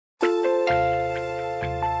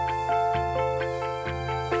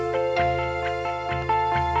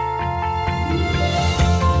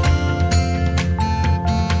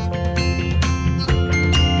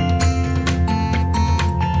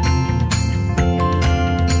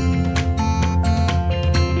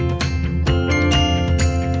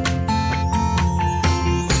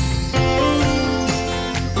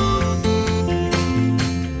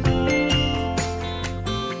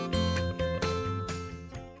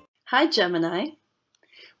Hi, Gemini.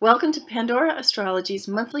 Welcome to Pandora Astrology's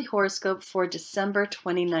monthly horoscope for December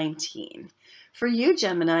 2019. For you,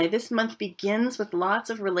 Gemini, this month begins with lots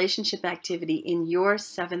of relationship activity in your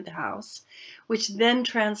seventh house, which then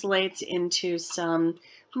translates into some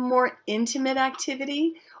more intimate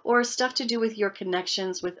activity or stuff to do with your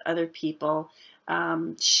connections with other people,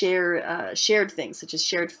 shared things such as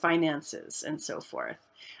shared finances and so forth.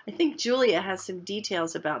 I think Julia has some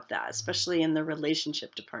details about that, especially in the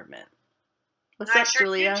relationship department. What's I up, sure do,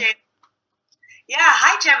 Julia? Jane. Yeah,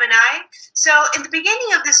 hi Gemini. So in the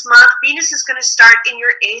beginning of this month, Venus is going to start in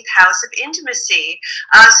your eighth house of intimacy.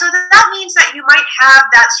 So that means that you might have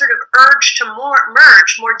that sort of urge to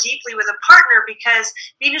merge more deeply with a partner because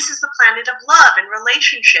Venus is the planet of love and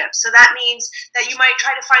relationships. So that means that you might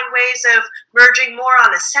try to find ways of merging more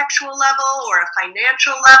on a sexual level or a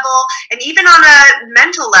financial level and even on a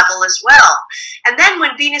mental level as well. And then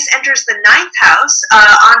when Venus enters the ninth house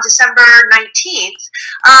on December 19th,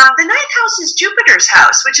 the ninth house is Jupiter's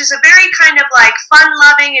house, which is a very kind of like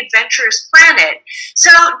fun-loving, adventurous planet. So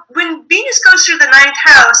when Venus goes through the ninth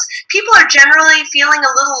house, people are generally feeling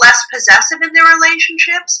a little less possessive in their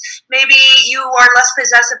relationships. Maybe you are less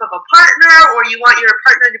possessive of a partner, or you want your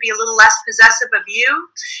partner to be a little less possessive of you.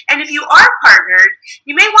 And if you are partnered,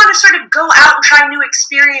 you may want to sort of go out and try new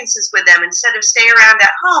experiences with them instead of stay around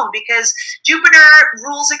at home, because Jupiter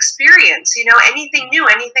rules experience, anything new,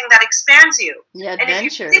 anything that expands you. Yeah,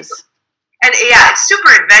 adventures. And yeah, it's super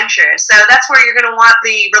adventurous. So that's where you're going to want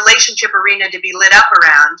the relationship arena to be lit up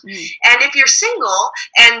around. And if you're single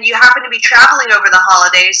and you happen to be traveling over the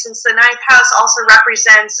holidays, since the ninth house also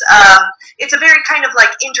represents, it's a very kind of like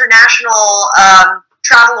international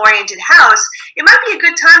travel-oriented house, it might be a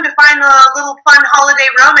good time to find a little fun holiday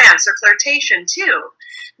romance or flirtation too.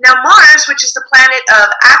 Now Mars, which is the planet of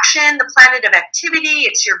action, the planet of activity,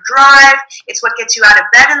 it's your drive, it's what gets you out of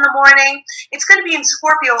bed in the morning. It's going to be in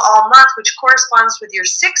Scorpio all month, which corresponds with your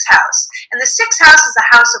sixth house. And the sixth house is the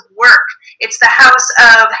house of work. It's the house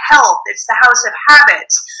of health. It's the house of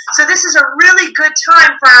habits. So this is a really good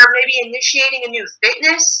time for maybe initiating a new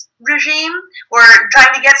fitness regime or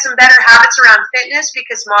trying to get some better habits around fitness,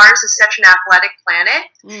 because Mars is such an athletic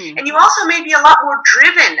planet. And you also may be a lot more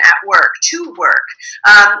driven at work, to work.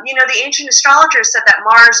 The ancient astrologers said that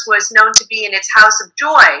Mars was known to be in its house of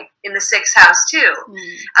joy in the sixth house too.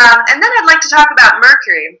 And then I'd like to talk about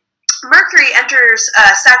Mercury. Mercury enters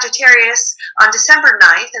Sagittarius on December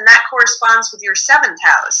 9th, and that corresponds with your seventh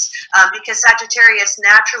house, because Sagittarius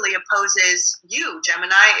naturally opposes you,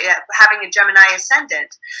 Gemini, having a Gemini ascendant.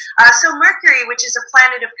 So Mercury, which is a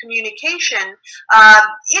planet of communication,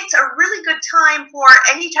 it's a really good time for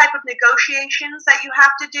any type of negotiations that you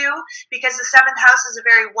have to do, because the seventh house is a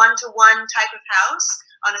very one-to-one type of house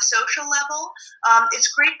on a social level. It's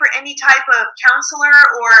great for any type of counselor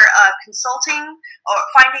or consulting, or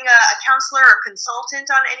finding a counselor or consultant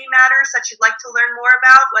on any matters that you'd like to learn more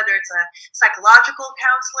about, whether it's a psychological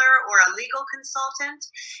counselor or a legal consultant.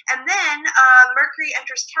 And then Mercury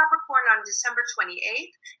enters Capricorn on December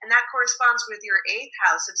 28th, and that corresponds with your eighth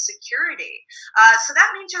house of security. So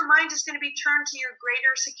that means your mind is going to be turned to your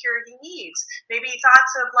greater security needs. Maybe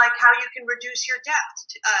thoughts of like how you can reduce your debt,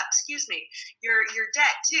 your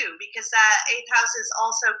debt too, because that eighth house is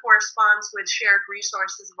also corresponds with shared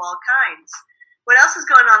resources of all kinds. What else is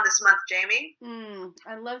going on this month, Jamie?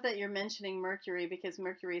 I love that you're mentioning Mercury, because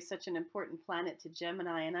Mercury is such an important planet to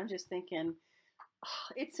Gemini, and I'm just thinking,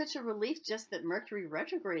 it's such a relief just that Mercury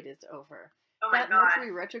retrograde is over. Oh my That God.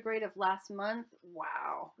 Mercury retrograde of last month,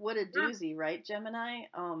 wow, what a doozy, right, Gemini?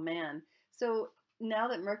 Oh man. So now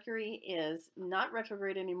that Mercury is not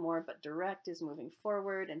retrograde anymore, but direct, is moving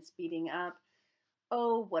forward and speeding up,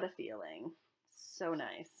 oh, what a feeling. So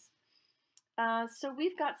nice. So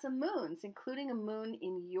we've got some moons, including a moon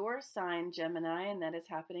in your sign, Gemini, and that is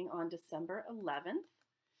happening on December 11th.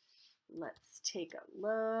 Let's take a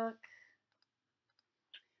look.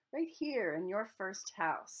 Right here in your first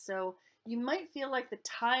house. So you might feel like the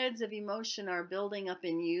tides of emotion are building up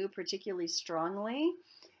in you particularly strongly,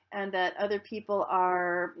 and that other people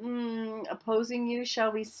are opposing you,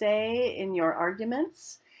 shall we say, in your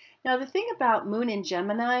arguments. Now, the thing about Moon in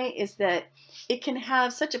Gemini is that it can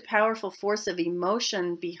have such a powerful force of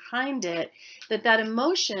emotion behind it that that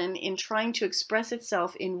emotion, in trying to express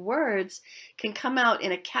itself in words, can come out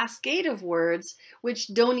in a cascade of words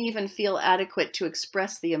which don't even feel adequate to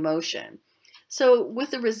express the emotion. So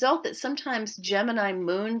with the result that sometimes Gemini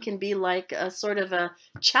moon can be like a sort of a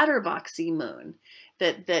chatterboxy moon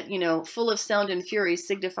that full of sound and fury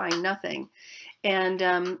signifying nothing. And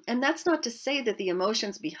that's not to say that the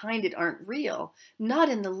emotions behind it aren't real, not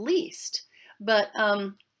in the least. But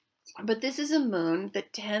But this is a moon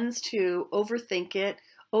that tends to overthink it,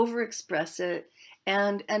 overexpress it,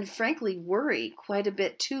 and frankly worry quite a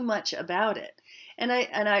bit too much about it. And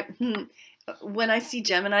I when I see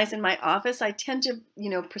Geminis in my office, I tend to,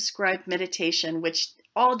 prescribe meditation, which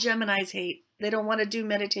all Geminis hate. They don't want to do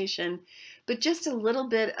meditation, but just a little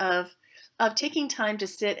bit of taking time to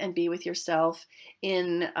sit and be with yourself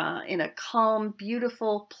in a calm,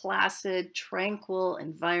 beautiful, placid, tranquil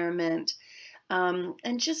environment.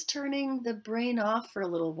 And just turning the brain off for a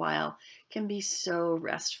little while can be so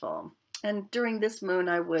restful. And during this moon,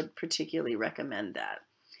 I would particularly recommend that.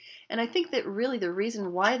 And I think that really the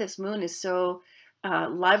reason why this moon is so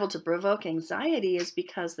liable to provoke anxiety is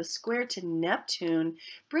because the square to Neptune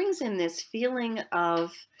brings in this feeling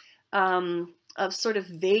of sort of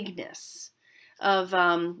vagueness, of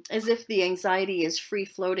as if the anxiety is free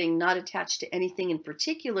floating, not attached to anything in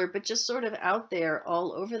particular, but just sort of out there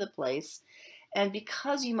all over the place. And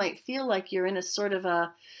because you might feel like you're in a sort of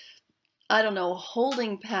a, I don't know,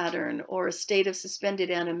 holding pattern or a state of suspended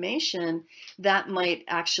animation, that might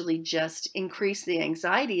actually just increase the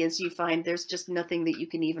anxiety as you find there's just nothing that you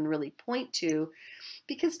can even really point to,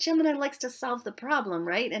 because Gemini likes to solve the problem,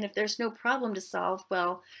 right? And if there's no problem to solve,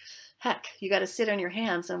 well, heck, you got to sit on your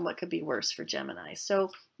hands on what could be worse for Gemini. So,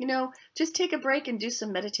 just take a break and do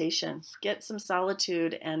some meditation, get some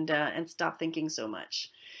solitude, and stop thinking so much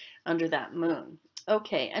under that moon.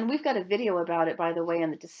 Okay, and we've got a video about it, by the way,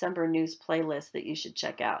 in the December news playlist that you should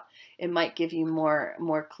check out. It might give you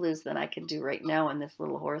more clues than I can do right now in this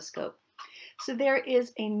little horoscope. So there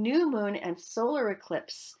is a new moon and solar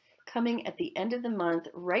eclipse coming at the end of the month,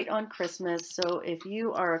 right on Christmas. So if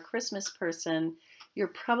you are a Christmas person,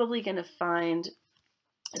 you're probably going to find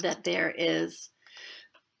that there is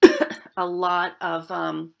a lot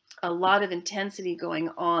of intensity going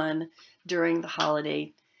on during the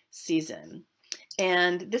holiday season.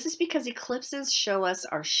 And this is because eclipses show us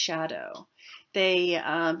our shadow.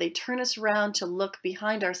 They turn us around to look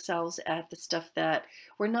behind ourselves at the stuff that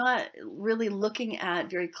we're not really looking at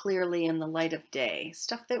very clearly in the light of day,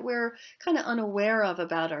 stuff that we're kind of unaware of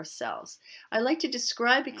about ourselves. I like to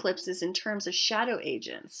describe eclipses in terms of shadow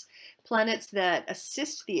agents, planets that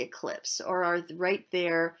assist the eclipse or are right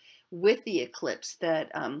there with the eclipse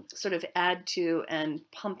that sort of add to and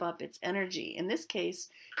pump up its energy. In this case,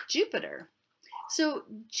 Jupiter. So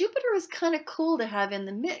Jupiter is kind of cool to have in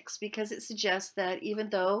the mix because it suggests that even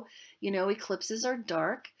though, eclipses are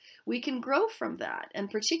dark, we can grow from that.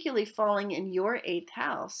 And particularly falling in your 8th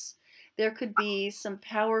house, there could be some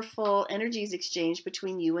powerful energies exchanged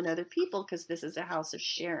between you and other people because this is a house of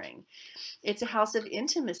sharing. It's a house of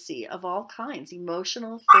intimacy of all kinds,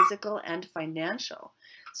 emotional, physical, and financial.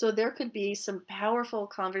 So there could be some powerful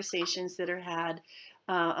conversations that are had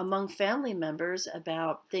among family members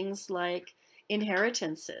about things like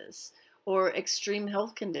inheritances or extreme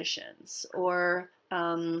health conditions or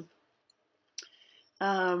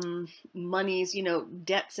monies,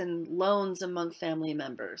 debts and loans among family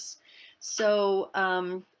members. So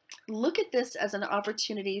look at this as an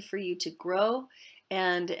opportunity for you to grow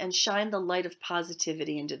and shine the light of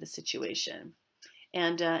positivity into the situation.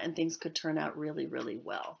 And things could turn out really, really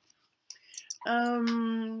well.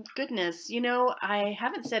 Goodness, I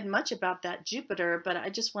haven't said much about that Jupiter, but I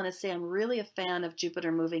just want to say I'm really a fan of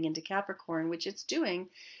Jupiter moving into Capricorn, which it's doing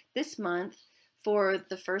this month for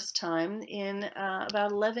the first time in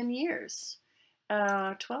about 11 years,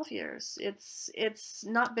 12 years. It's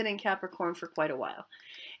not been in Capricorn for quite a while.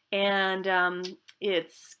 And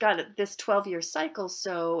it's got this 12-year cycle,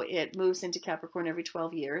 so it moves into Capricorn every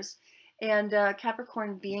 12 years. And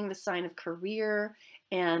Capricorn being the sign of career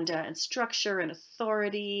and structure and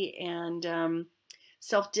authority and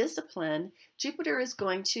self-discipline, Jupiter is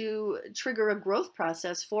going to trigger a growth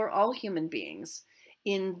process for all human beings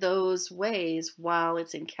in those ways while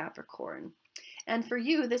it's in Capricorn. And for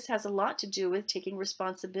you, this has a lot to do with taking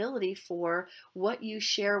responsibility for what you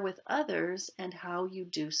share with others and how you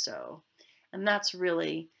do so. And that's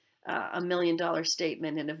really a $1 million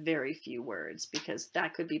statement in a very few words, because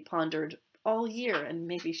that could be pondered all year and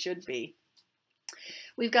maybe should be.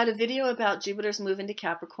 We've got a video about Jupiter's move into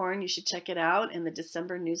Capricorn. You should check it out in the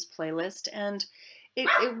December news playlist. And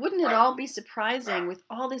it wouldn't at all be surprising with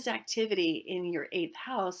all this activity in your 8th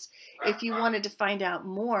house if you wanted to find out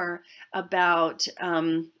more about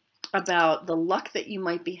the luck that you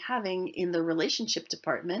might be having in the relationship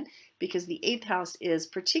department, because the 8th house is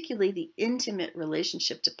particularly the intimate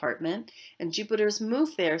relationship department, and Jupiter's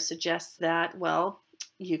move there suggests that, well,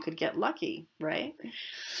 you could get lucky, right?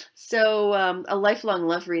 So a lifelong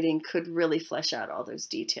love reading could really flesh out all those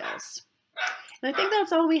details. And I think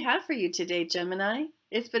that's all we have for you today, Gemini.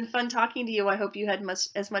 It's been fun talking to you. I hope you had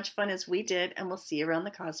as much fun as we did, and we'll see you around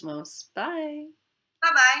the cosmos. Bye.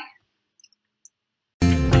 Bye-bye.